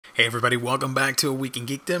Hey everybody, welcome back to A Week in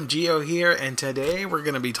Geekdom. Geo here, and today we're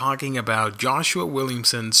going to be talking about Joshua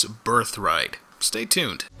Williamson's Birthright. Stay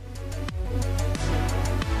tuned.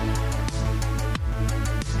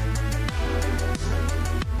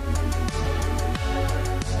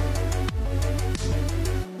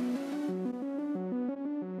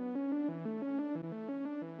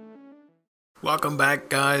 Welcome back,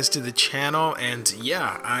 guys, to the channel, and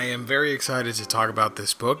yeah, I am very excited to talk about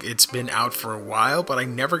this book. It's been out for a while, but I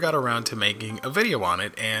never got around to making a video on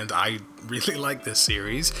it, and I really like this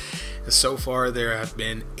series. So far, there have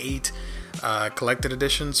been 8 collected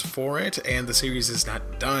editions for it, and the series is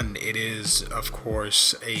not done. It is, of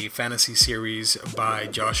course, a fantasy series by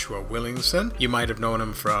Joshua Williamson. You might have known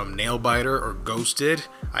him from Nailbiter or Ghosted.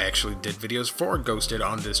 I actually did videos for Ghosted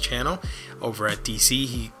on this channel. Over at DC,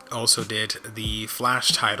 he also did the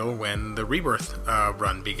Flash title when the Rebirth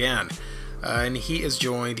run began. And he is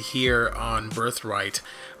joined here on Birthright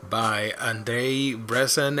by Andrei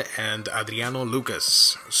Bressan and Adriano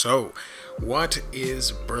Lucas. So, what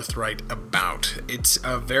is Birthright about? It's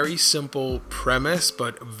a very simple premise,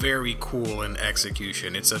 but very cool in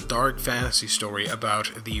execution. It's a dark fantasy story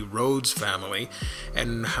about the Rhodes family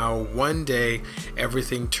and how one day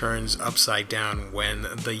everything turns upside down when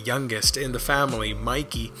the youngest in the family,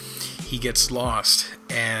 Mikey, he gets lost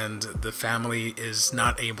and the family is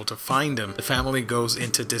not able to find him. The family goes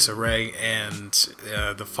into disarray, and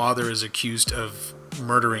the father is accused of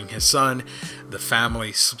murdering his son. The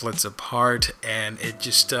family splits apart, and it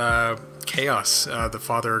just chaos. The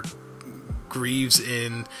father grieves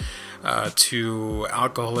in to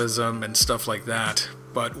alcoholism and stuff like that.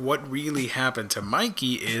 But what really happened to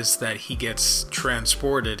Mikey is that he gets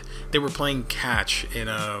transported. They were playing catch in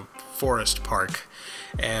a forest park,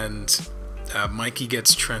 and Mikey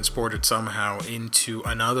gets transported somehow into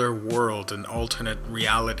another world, an alternate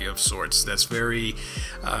reality of sorts that's very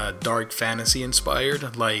dark fantasy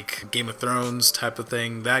inspired, like Game of Thrones type of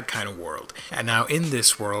thing, that kind of world. And now in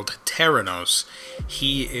this world, Terranos,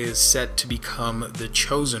 he is set to become the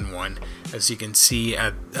chosen one. As you can see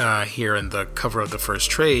at here in the cover of the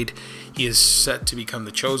first trade, he is set to become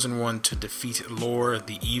the chosen one to defeat Lore,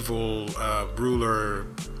 the evil ruler,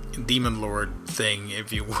 demon lord thing,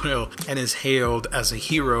 if you will, and is hailed as a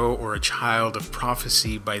hero or a child of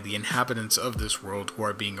prophecy by the inhabitants of this world who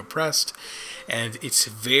are being oppressed. And it's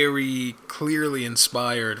very clearly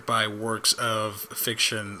inspired by works of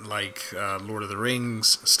fiction like Lord of the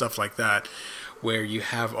Rings, stuff like that, where you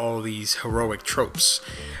have all these heroic tropes.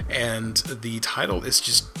 And the title is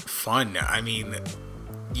just fun. I mean,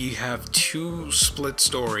 you have 2 split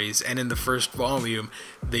stories, and in the first volume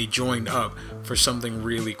they joined up for something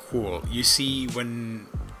really cool. You see, when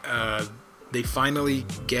they finally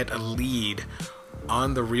get a lead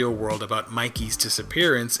on the real world about Mikey's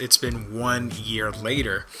disappearance, it's been 1 year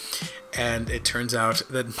later, and it turns out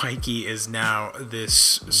that Mikey is now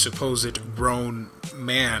this supposed grown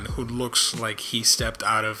man who looks like he stepped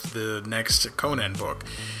out of the next Conan book.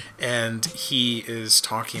 And he is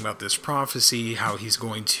talking about this prophecy, how he's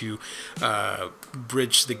going to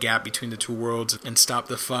bridge the gap between the 2 worlds and stop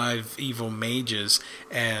the 5 evil mages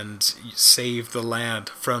and save the land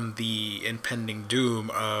from the impending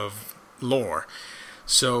doom of Lore.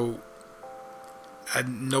 So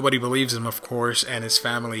nobody believes him, of course, and his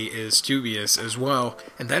family is dubious as well.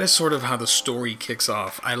 And that is sort of how the story kicks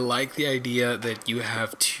off. I like the idea that you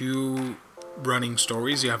have 2 running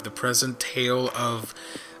stories. You have the present tale of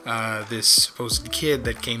this supposed kid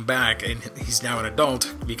that came back, and he's now an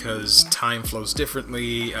adult because time flows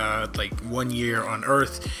differently. Like 1 year on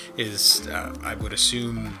Earth is, I would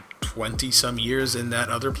assume, 20-some years in that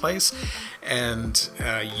other place. And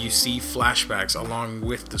you see flashbacks along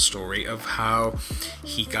with the story of how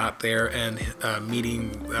he got there and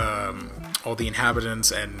meeting all the inhabitants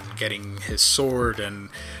and getting his sword, and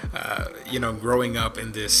you know, growing up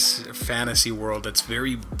in this fantasy world that's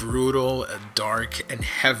very brutal, dark, and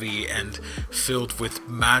heavy, and filled with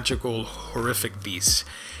magical, horrific beasts.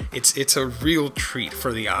 It's a real treat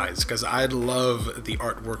for the eyes, because I love the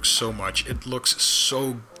artwork so much. It looks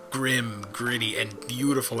so grim, gritty, and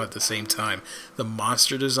beautiful at the same time. The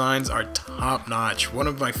monster designs are top-notch. One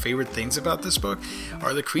of my favorite things about this book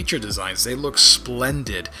are the creature designs. They look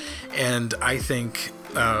splendid, and I think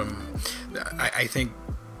I think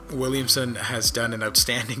Williamson has done an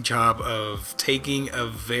outstanding job of taking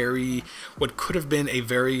what could have been a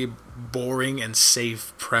very boring and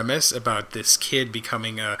safe premise about this kid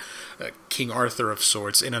becoming a King Arthur of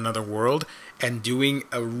sorts in another world, and doing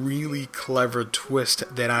a really clever twist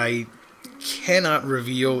that I cannot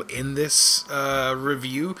reveal in this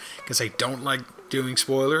review, because I don't like doing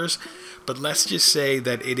spoilers, but let's just say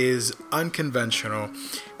that it is unconventional,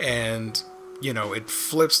 and you know, it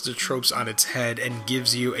flips the tropes on its head and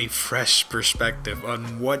gives you a fresh perspective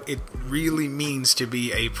on what it really means to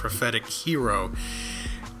be a prophetic hero.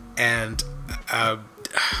 And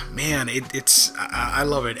man, I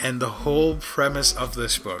love it. And the whole premise of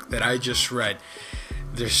this book that I just read,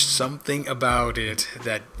 there's something about it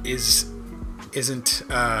that isn't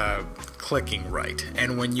clicking right,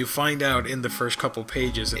 and when you find out in the first couple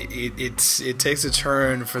pages, it takes a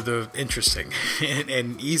turn for the interesting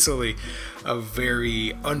and easily a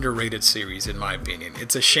very underrated series in my opinion.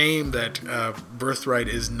 It's a shame that Birthright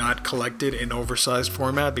is not collected in oversized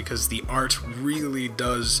format, because the art really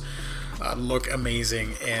does look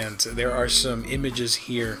amazing, and there are some images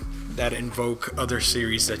here that invoke other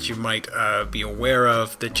series that you might be aware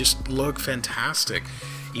of that just look fantastic.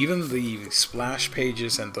 Even the splash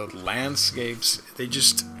pages and the landscapes,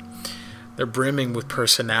 they're brimming with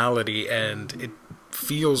personality, and it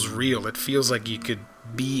feels real. It feels like you could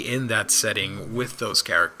be in that setting with those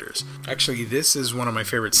characters. Actually, this is one of my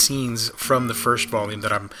favorite scenes from the first volume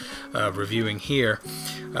that I'm reviewing here.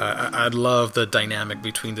 I love the dynamic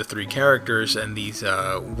between the three characters and these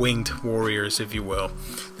winged warriors, if you will.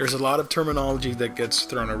 There's a lot of terminology that gets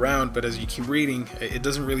thrown around, but as you keep reading, it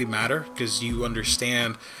doesn't really matter, because you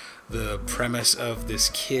understand the premise of this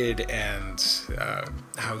kid and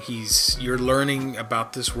how you're learning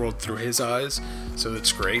about this world through his eyes, so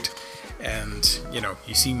it's great. And you know,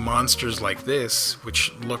 you see monsters like this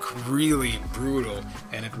which look really brutal,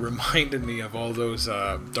 and it reminded me of all those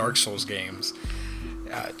Dark Souls games.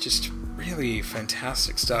 Just really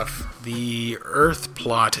fantastic stuff. The Earth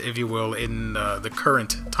plot, if you will, in the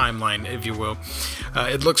current timeline, if you will,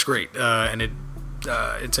 it looks great, and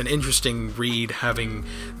it's an interesting read, having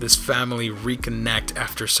this family reconnect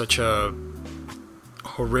after such a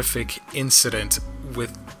horrific incident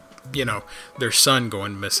with, you know, their son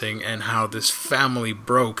going missing, and how this family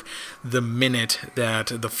broke the minute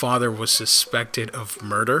that the father was suspected of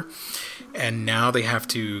murder, and now they have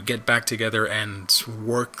to get back together and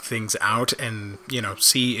work things out, and you know,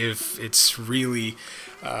 see if it's really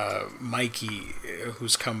Mikey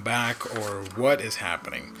who's come back or what is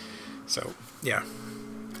happening. So yeah,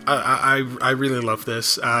 I really love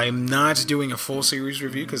this. I'm not doing a full series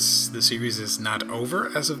review because the series is not over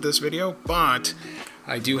as of this video, but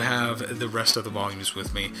I do have the rest of the volumes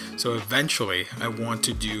with me, so eventually I want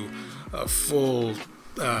to do a full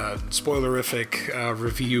spoilerific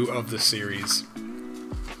review of the series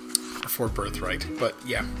for Birthright. But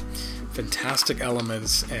yeah, fantastic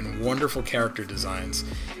elements and wonderful character designs,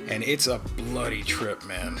 and it's a bloody trip,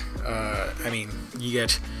 man. I mean, you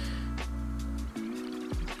get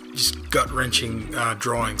just gut-wrenching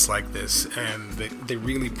drawings like this, and they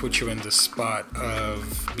really put you in the spot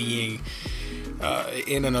of being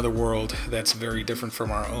in another world that's very different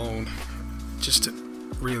from our own. Just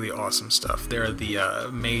really awesome stuff. There are the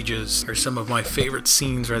mages. There's some of my favorite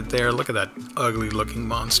scenes right there. Look at that ugly looking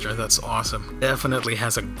monster. That's awesome. Definitely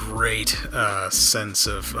has a great sense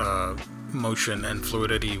of motion and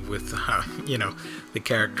fluidity with you know, the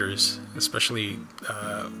characters, especially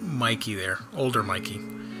Mikey there, older Mikey.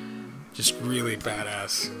 Just really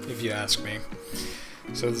badass, if you ask me.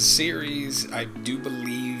 So the series, I do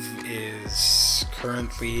believe, is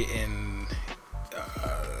currently in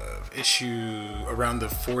issue around the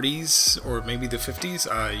 40s or maybe the 50s.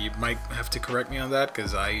 You might have to correct me on that,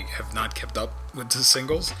 because I have not kept up with the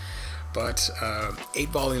singles. But 8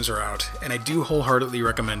 volumes are out, and I do wholeheartedly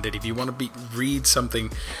recommend it. If you want to read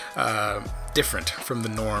something different from the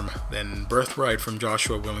norm, then Birthright from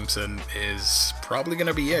Joshua Williamson is probably going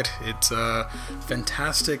to be it. It's a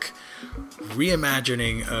fantastic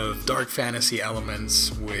reimagining of dark fantasy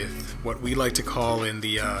elements with what we like to call in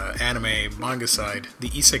the anime manga side the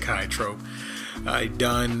isekai trope.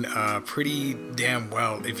 Done pretty damn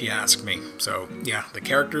well, if you ask me. So yeah, the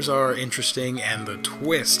characters are interesting, and the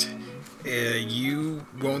twist, you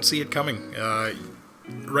won't see it coming.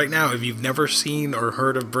 Right now, if you've never seen or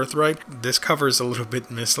heard of Birthright, this cover is a little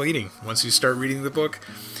bit misleading. Once you start reading the book,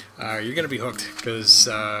 you're gonna be hooked, because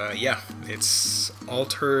yeah, it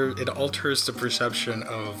alters the perception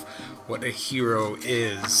of what a hero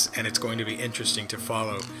is, and it's going to be interesting to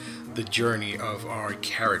follow the journey of our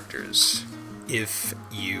characters. if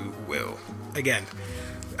you will. Again,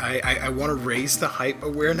 I want to raise the hype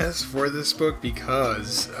awareness for this book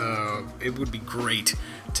because it would be great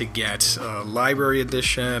to get a library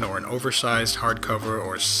edition or an oversized hardcover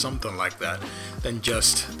or something like that than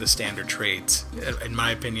just the standard trades. In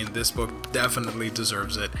my opinion, this book definitely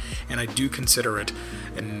deserves it, and I do consider it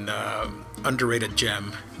an underrated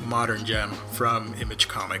gem, modern gem from Image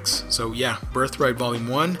Comics. So yeah, Birthright Volume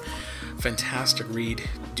 1, fantastic read.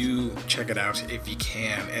 Do check it out if you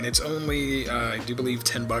can, and it's only I do believe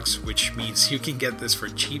 $10, which means you can get this for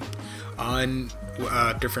cheap on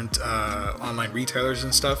different online retailers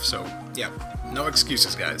and stuff. So yeah, no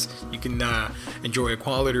excuses, guys. You can enjoy a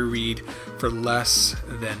quality read for less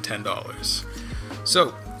than $10.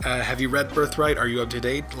 So have you read Birthright? Are you up to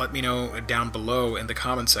date? Let me know down below in the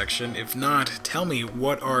comment section. If not, tell me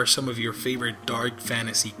what are some of your favorite dark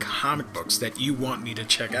fantasy comic books that you want me to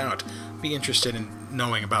check out. Be interested in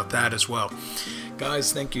knowing about that as well.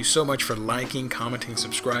 Guys, thank you so much for liking, commenting,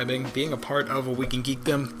 subscribing, being a part of A Week in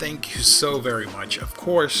Geekdom. Thank you so very much. Of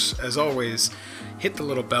course, as always, hit the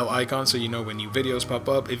little bell icon so you know when new videos pop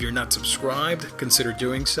up. If you're not subscribed, consider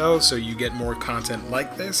doing so you get more content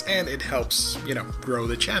like this, and it helps, you know, grow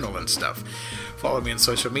the channel and stuff. Follow me on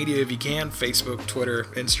social media if you can, Facebook, Twitter,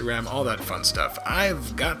 Instagram, all that fun stuff.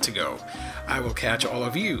 I've got to go. I will catch all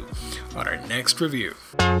of you on our next review.